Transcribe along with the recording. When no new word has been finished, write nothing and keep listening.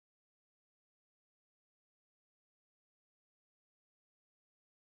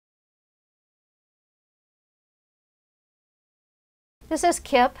This is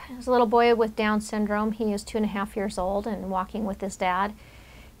Kip. He's a little boy with Down syndrome. He is 2.5 years old and walking with his dad.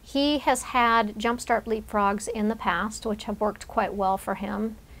 He has had JumpStart Leap Frogs in the past, which have worked quite well for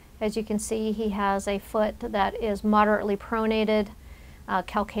him. As you can see, he has a foot that is moderately pronated,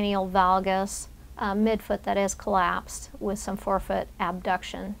 calcaneal valgus, midfoot that is collapsed with some forefoot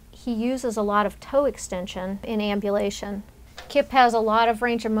abduction. He uses a lot of toe extension in ambulation. Kip has a lot of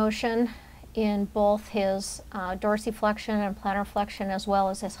range of motion in both his dorsiflexion and plantar flexion, as well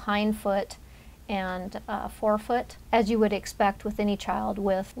as his hind foot and forefoot, as you would expect with any child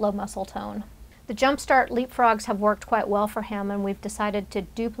with low muscle tone. The JumpStart Leap Frogs have worked quite well for him, and we've decided to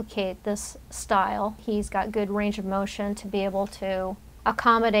duplicate this style. He's got good range of motion to be able to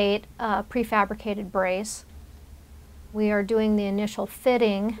accommodate a prefabricated brace. We are doing the initial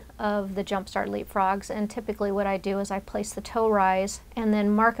fitting of the JumpStart Leap Frogs, and typically what I do is I place the toe rise and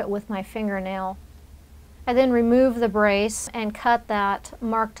then mark it with my fingernail. I then remove the brace and cut that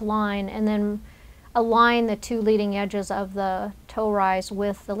marked line and then align the two leading edges of the toe rise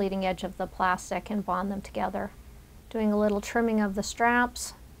with the leading edge of the plastic and bond them together. Doing a little trimming of the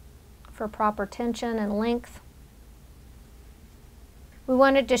straps for proper tension and length. We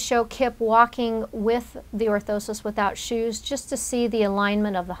wanted to show Kip walking with the orthosis without shoes just to see the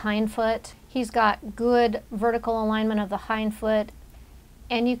alignment of the hind foot. He's got good vertical alignment of the hind foot,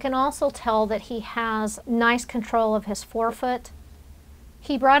 and you can also tell that he has nice control of his forefoot.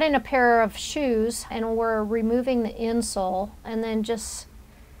 He brought in a pair of shoes, and we're removing the insole and then just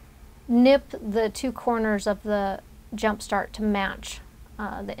nip the two corners of the JumpStart to match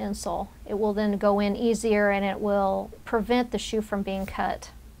the insole. It will then go in easier and it will prevent the shoe from being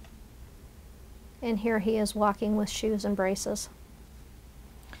cut. And here he is walking with shoes and braces.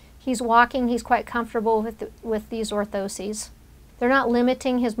 He's walking, he's quite comfortable with these orthoses. They're not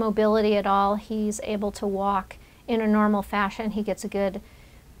limiting his mobility at all. He's able to walk in a normal fashion. He gets a good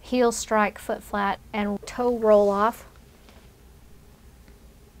heel strike, foot flat, and toe roll off.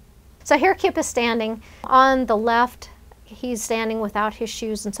 So here Kip is standing. On the left, he's standing without his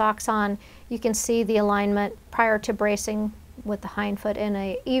shoes and socks on. You can see the alignment prior to bracing with the hind foot in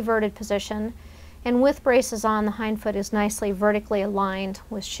a everted position. And with braces on, the hind foot is nicely vertically aligned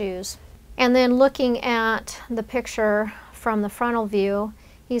with shoes. And then looking at the picture from the frontal view,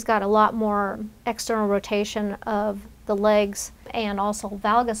 he's got a lot more external rotation of the legs and also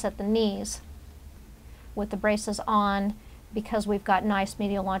valgus at the knees. With the braces on, because we've got nice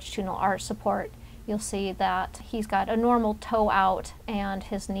medial longitudinal arch support, you'll see that he's got a normal toe out and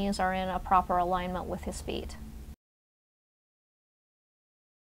his knees are in a proper alignment with his feet.